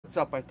What's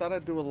up? I thought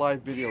I'd do a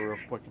live video real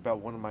quick about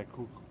one of my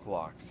Cuckoo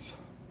clocks.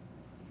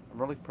 I'm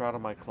really proud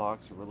of my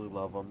clocks. I really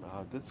love them.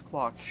 This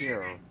clock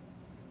here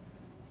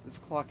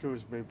was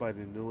made by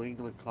the New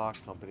England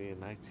Clock Company in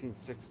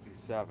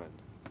 1967.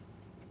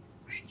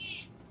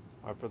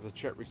 My brother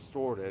Chet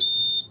restored it.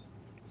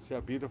 See how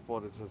beautiful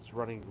it is. It's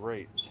running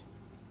great.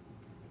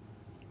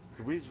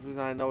 The reason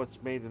I know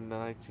it's made in the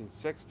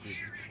 1960s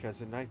is because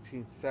in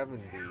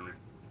 1970,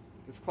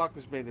 this clock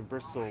was made in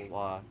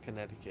Bristol,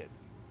 Connecticut.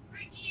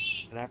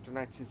 And after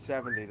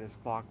 1970, this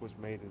clock was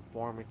made in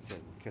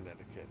Farmington,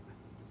 Connecticut.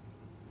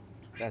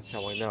 That's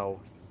how I know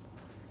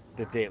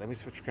the date. Let me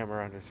switch the camera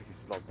around here so you can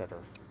see a little better.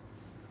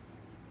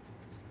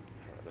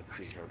 Right, let's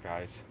see here,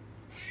 guys.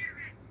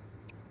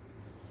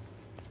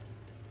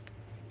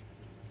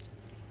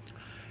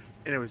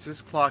 Anyways,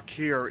 this clock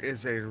here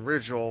is an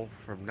original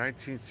from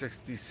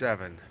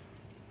 1967.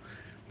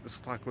 This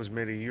clock was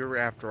made a year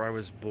after I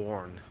was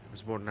born. I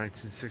was born in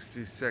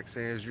 1966,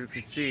 and as you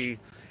can see,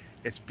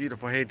 it's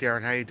beautiful. Hey,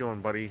 Darren, how you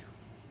doing, buddy?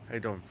 How you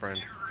doing, friend?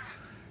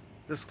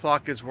 This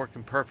clock is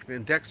working perfectly,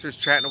 and Dexter's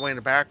chatting away in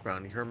the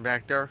background. You hear him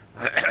back there?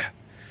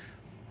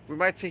 We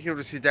might take you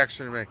to see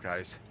Dexter in a minute,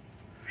 guys.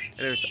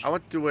 Anyways, I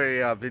want to do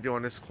a video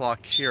on this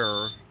clock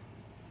here.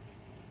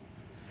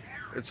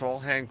 It's all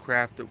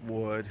handcrafted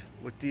wood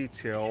with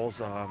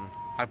details.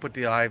 I put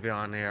the ivy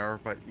on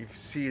there, but you can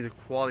see the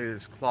quality of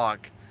this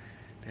clock.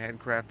 The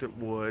handcrafted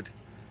wood.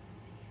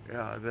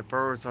 The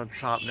birds on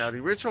top. Now, the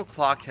original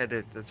clock had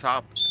the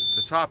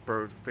top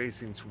bird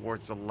facing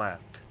towards the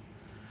left.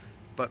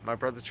 But my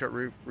brother Chet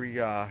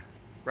replicated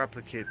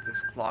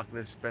this clock, and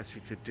that's the best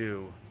he could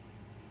do.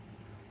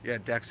 Yeah,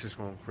 Dexter's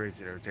going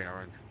crazy there,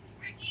 Darren.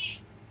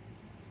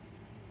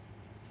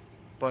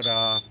 But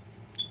I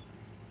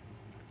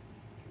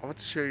want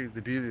to show you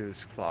the beauty of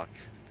this clock.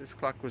 This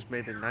clock was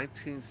made in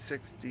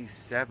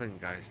 1967,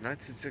 guys.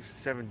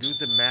 1967. Do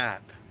the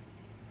math.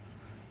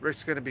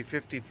 Rick's going to be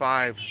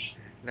 55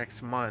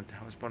 next month.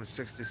 I was born in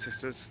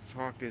 66. This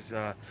clock is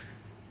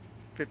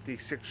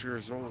 56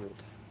 years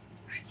old.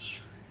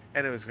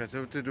 Anyways, guys, I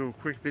want to do a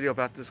quick video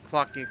about this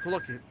clock. You can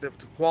look at the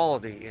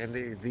quality and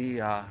the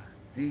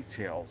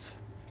details.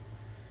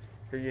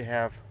 Here you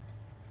have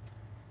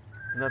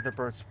another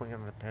bird swinging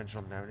on the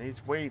pendulum now. And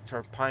these weights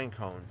are pine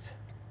cones.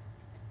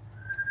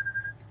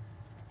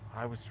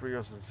 I was 3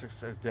 years and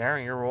 6.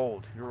 Darren, you're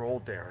old. You're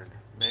old, Darren.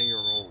 Man,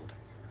 you're old.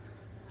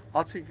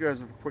 I'll take you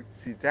guys quick to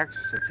see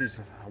Dexter since he's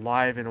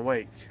alive and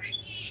awake.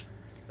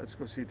 Let's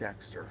go see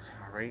Dexter,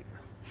 alright?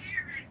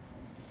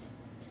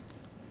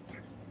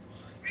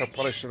 I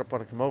probably should have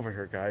want to come over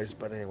here, guys,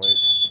 but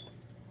anyways.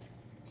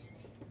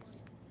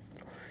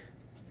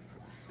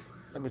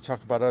 Let me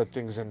talk about other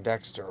things in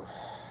Dexter.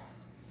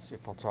 Let's see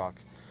if I'll talk.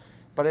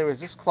 But anyways,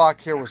 this clock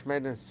here was made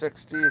in the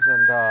 60s,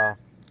 and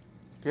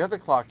the other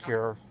clock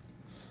here,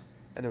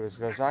 anyways,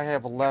 guys, I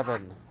have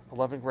 11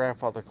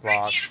 grandfather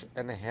clocks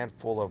and a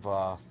handful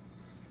of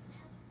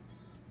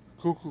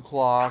cuckoo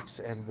clocks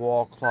and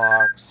wall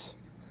clocks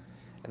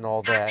and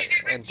all that.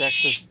 And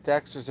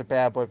Dexter's a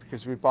bad boy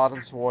because we bought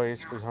him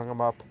toys, we hung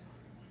him up,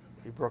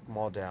 he broke them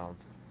all down.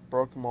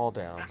 Broke them all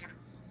down.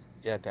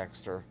 Yeah,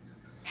 Dexter.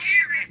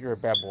 You're a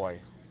bad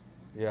boy.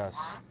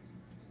 Yes.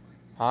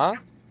 Huh?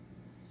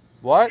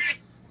 What?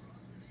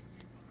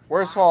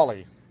 Where's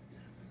Holly?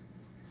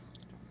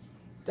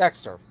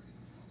 Dexter.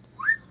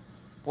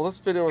 Well, this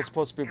video is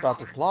supposed to be about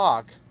the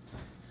clock,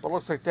 but it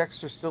looks like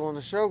Dexter's still in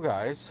the show,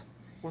 guys.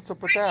 What's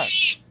up with that?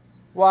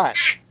 What?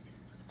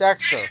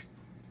 Dexter.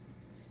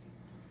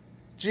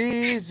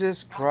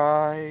 Jesus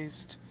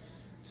Christ.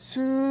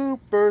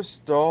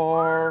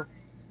 Superstar.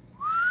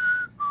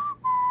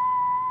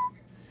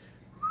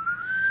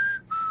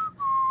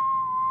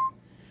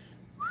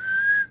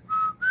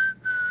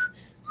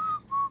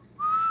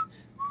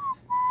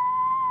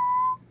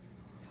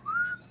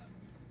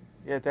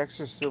 Yeah,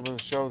 Dexter's still in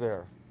the show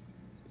there.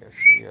 Yes,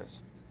 he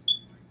is.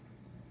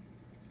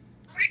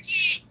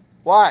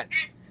 What?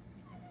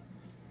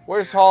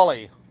 Where's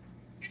Holly?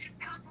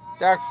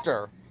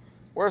 Dexter.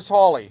 Where's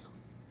Holly?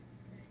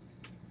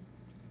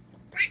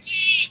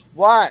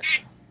 What?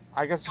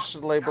 I guess I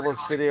should label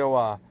this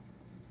video,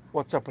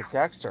 what's up with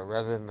Dexter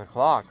rather than the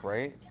clock,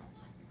 right?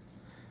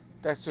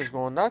 Dexter's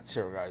going nuts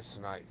here, guys,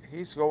 tonight.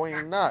 He's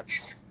going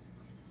nuts.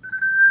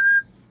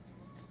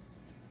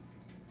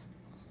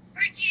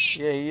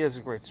 Yeah, he is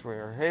a great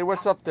swinger. Hey,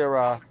 what's up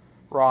there,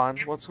 Ron?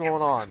 What's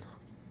going on?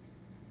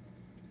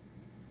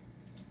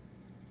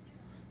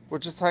 We're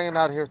just hanging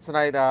out here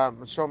tonight,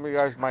 showing you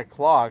guys my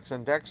clocks,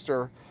 and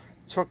Dexter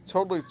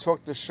totally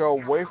took the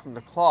show away from the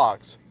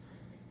clocks,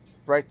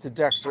 right to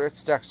Dexter.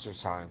 It's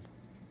Dexter's time.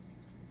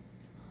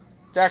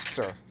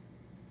 Dexter,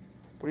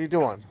 what are you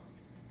doing?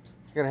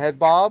 You gonna head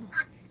bob?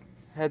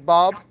 Head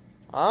bob?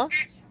 Huh?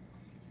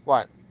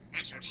 What?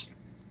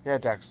 Yeah,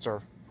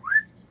 Dexter.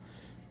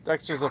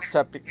 Dexter's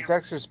upset.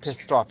 Dexter's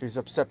pissed off. He's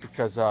upset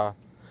because the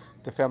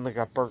family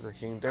got Burger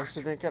King.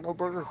 Dexter didn't get no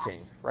Burger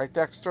King, right,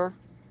 Dexter?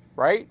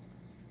 Right?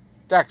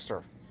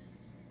 Dexter.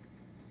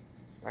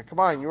 Now, come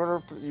on, you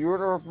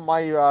order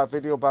my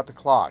video about the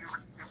clock.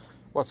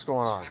 What's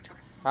going on?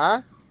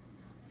 Huh?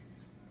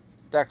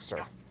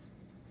 Dexter.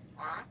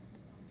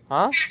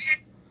 Huh?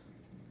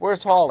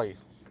 Where's Holly?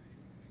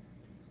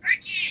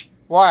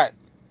 What?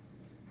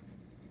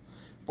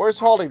 Where's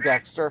Holly,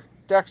 Dexter?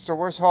 Dexter,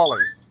 where's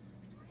Holly?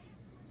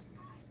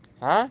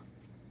 Huh?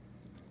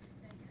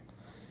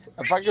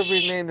 If I could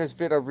rename this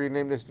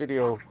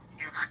video,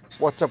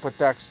 What's Up with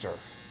Dexter?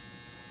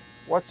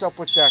 What's up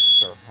with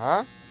Dexter?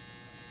 Huh?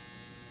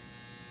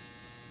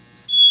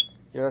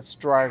 Yeah, that's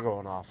dry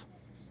going off.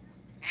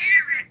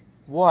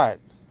 What?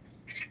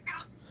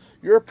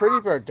 You're a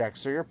pretty bird,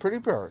 Dexter. You're a pretty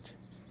bird.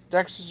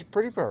 Dexter's a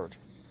pretty bird.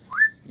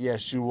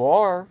 Yes, you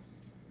are.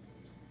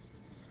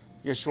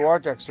 Yes, you are,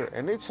 Dexter.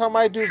 Anytime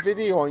I do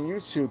video on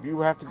YouTube, you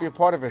have to be a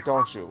part of it,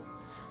 don't you?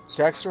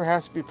 Dexter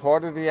has to be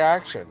part of the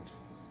action.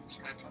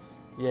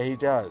 Yeah, he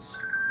does.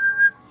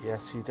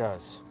 Yes, he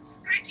does.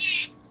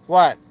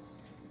 What?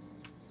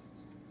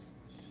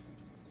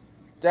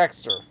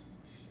 Dexter.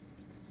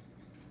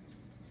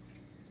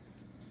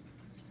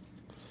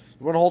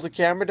 You want to hold the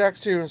camera,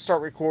 Dexter, and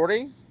start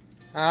recording?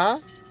 Huh?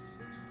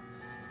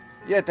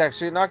 Yeah,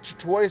 Dexter, you knocked your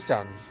toys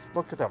down.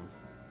 Look at them.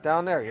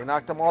 Down there. You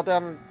knocked them all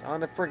down on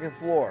the friggin'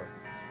 floor.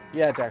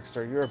 Yeah,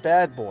 Dexter, you're a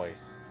bad boy.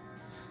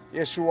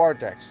 Yes, you are,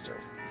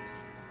 Dexter.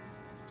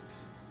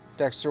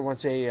 Dexter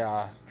wants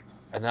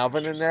an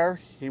oven in there.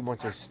 He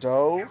wants a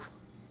stove.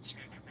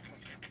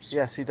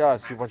 Yes, he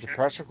does. He wants a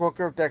pressure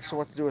cooker. Dexter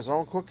wants to do his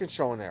own cooking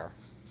show in there.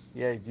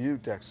 Yeah, you do,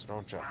 Dexter,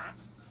 don't you?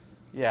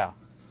 Yeah.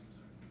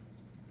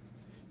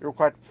 You're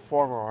quite the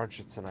performer, aren't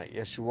you, tonight?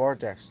 Yes, you are,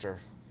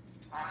 Dexter.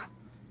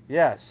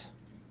 Yes.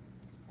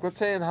 Quit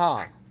saying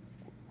huh.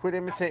 Quit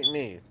imitating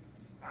me.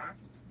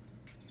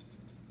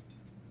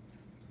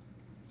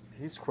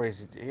 He's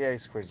crazy. Yeah,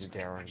 he's crazy,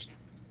 Darren.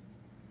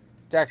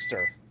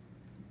 Dexter.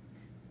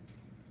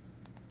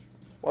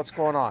 What's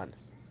going on?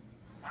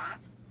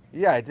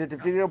 Yeah, I did the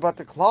video about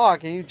the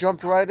clock, and you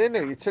jumped right in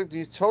there. You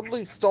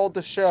totally stole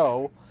the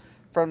show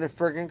from the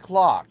friggin'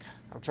 clock.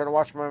 I'm trying to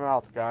watch my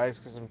mouth, guys,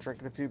 because I'm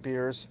drinking a few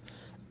beers.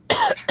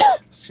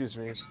 Excuse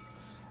me.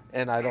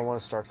 And I don't want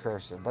to start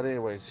cursing. But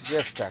anyways,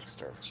 yes,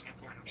 Dexter.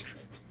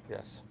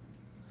 Yes.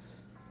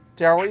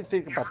 Darren, what do you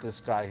think about this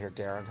guy here,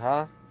 Darren,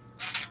 huh?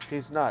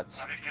 He's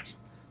nuts.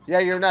 Yeah,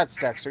 you're nuts,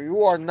 Dexter.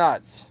 You are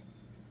nuts.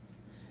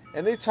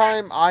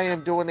 Anytime I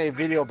am doing a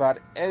video about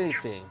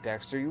anything,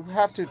 Dexter, you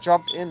have to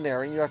jump in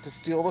there and you have to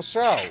steal the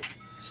show.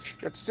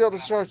 You have to steal the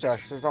show,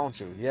 Dexter, don't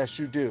you? Yes,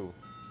 you do.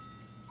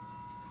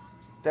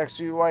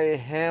 Dexter, you are a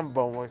ham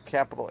bone with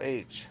capital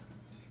H.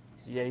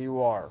 Yeah,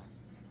 you are.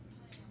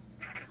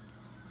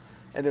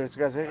 Anyways,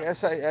 guys, I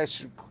guess I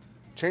should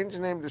change the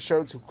name of the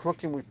show to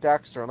Cooking with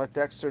Dexter and let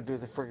Dexter do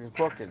the freaking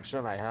cooking,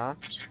 shouldn't I, huh?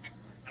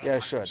 Yeah, I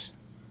should.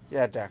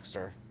 Yeah,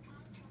 Dexter.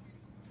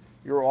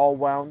 You're all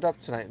wound up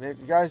tonight. And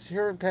you guys,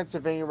 here in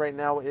Pennsylvania right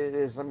now, it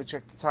is, let me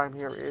check the time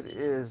here, it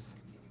is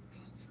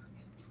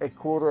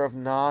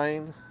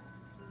 9:15.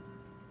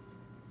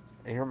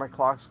 I hear my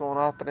clock's going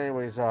off, but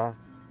anyways,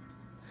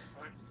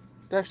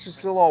 Dexter's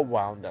still all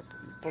wound up.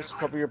 You're supposed to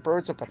cover your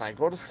birds up at night.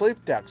 Go to sleep,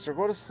 Dexter.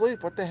 Go to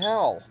sleep. What the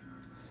hell?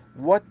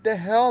 What the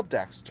hell,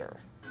 Dexter?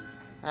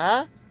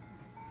 Huh?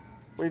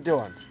 What are you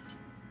doing?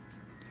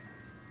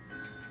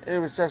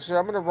 Anyways, Dexter,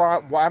 I'm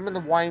gonna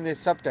wind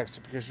this up, Dexter,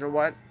 because you know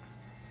what?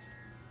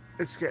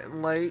 It's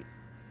getting late.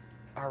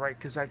 All right,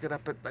 because I get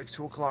up at like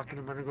 2 o'clock and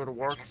I'm gonna go to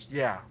work.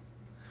 Yeah.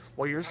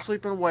 While you're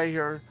sleeping away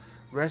here,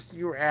 resting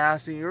your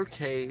ass in your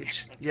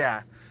cage.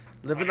 Yeah.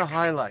 Living the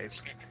high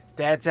life.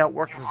 Dad's out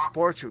working to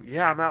support you.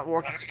 Yeah, I'm out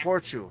working to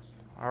support you.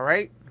 All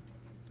right?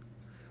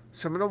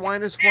 So I'm going to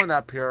wind this one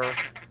up here.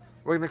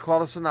 We're going to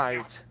call this a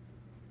night.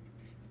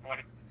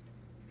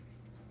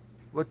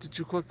 What did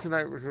you cook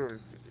tonight?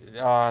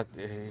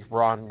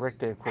 Ron, Rick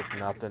didn't cook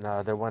nothing.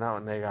 They went out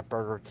and they got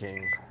Burger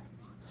King.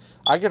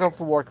 I get home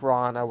from work,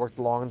 Ron. I worked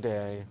a long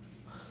day.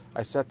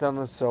 I sat down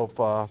on the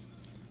sofa,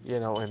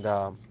 and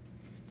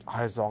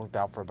I zonked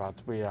out for about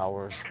 3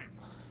 hours.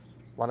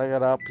 When I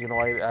got up,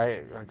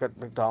 I got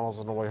McDonald's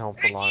on the way home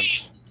for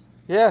lunch.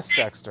 Yes,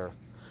 Dexter.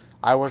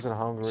 I wasn't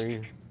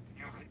hungry.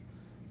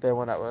 They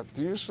went out.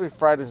 Usually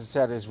Fridays and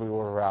Saturdays we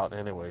order out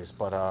anyways,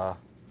 but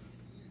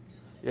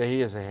yeah,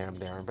 he is a ham,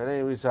 Darren. But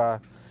anyways,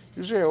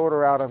 usually I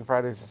order out on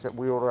Fridays.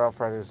 We order out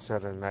Fridays and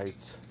Saturday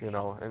nights,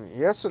 And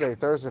yesterday,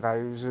 Thursday night,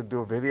 I usually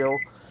do a video.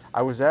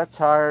 I was that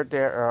tired,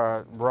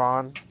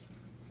 Ron.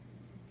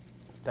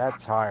 That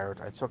tired.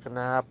 I took a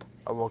nap.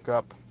 I woke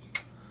up.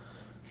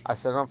 I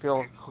said, I don't feel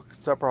like cooking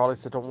supper. Holly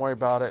said, don't worry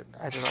about it.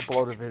 I didn't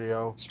upload a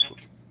video.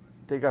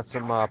 They got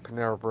some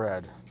Panera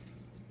bread.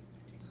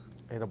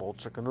 Ate a bowl of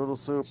chicken noodle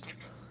soup.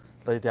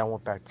 Laid down,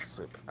 went back to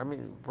sleep. I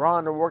mean,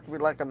 Ron, they're working me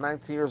like I'm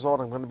 19 years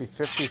old. I'm going to be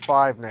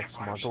 55 next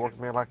month. They're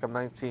working me like I'm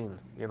 19.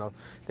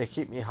 They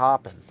keep me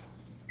hopping.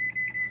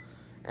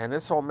 And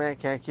this old man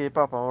can't keep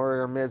up. I'm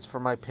ordering meds for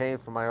my pain,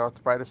 for my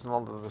arthritis, and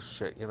all of this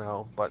shit,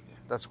 But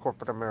that's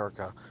corporate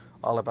America.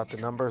 All about the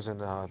numbers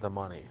and the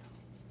money.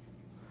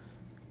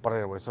 But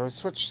anyway, so I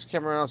switch this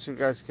camera around so you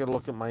guys can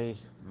look at my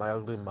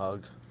ugly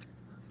mug.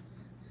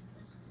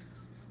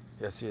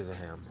 Yes, he is a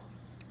ham.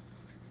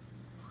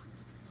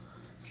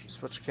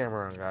 Switch the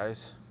camera on,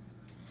 guys.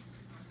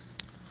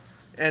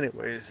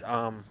 Anyways,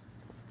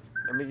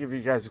 let me give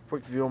you guys a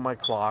quick view of my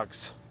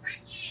clocks.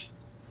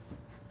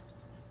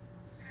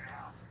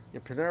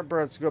 Your Panera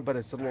Bread's good, but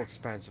it's a little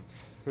expensive.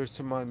 Here's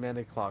some of my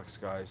many clocks,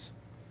 guys.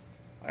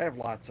 I have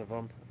lots of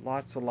them.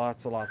 Lots of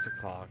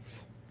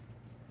clocks.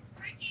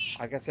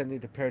 I guess I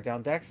need to pare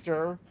down.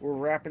 Dexter, we're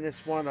wrapping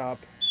this one up.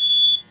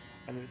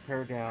 I need to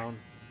pare down,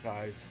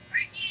 guys.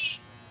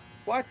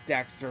 What,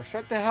 Dexter?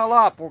 Shut the hell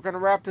up. We're going to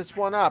wrap this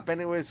one up.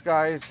 Anyways,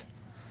 guys,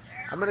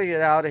 I'm going to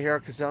get out of here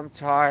because I'm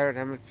tired.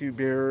 I'm a few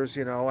beers,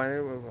 you know. I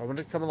want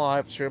to come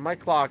live, show you my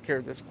clock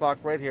here. This clock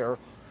right here.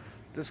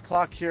 This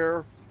clock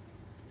here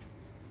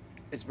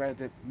is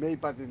made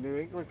by the New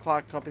England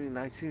Clock Company in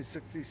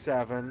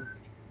 1967.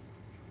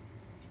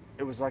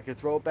 It was like a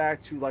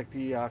throwback to like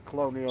the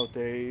colonial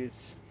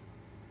days.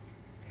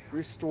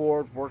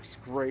 Restored, works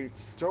great,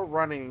 still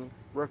running.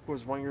 Rick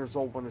was 1 year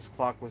old when this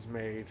clock was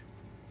made.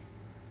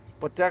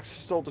 But Dexter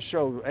stole the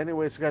show.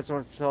 Anyways, guys, I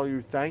want to tell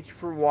you thank you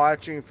for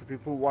watching. For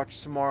people who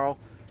watch tomorrow,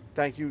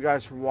 thank you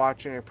guys for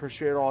watching. I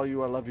appreciate all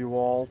you. I love you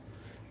all.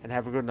 And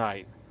have a good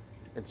night.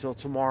 Until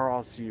tomorrow,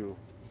 I'll see you.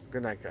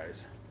 Good night,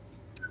 guys.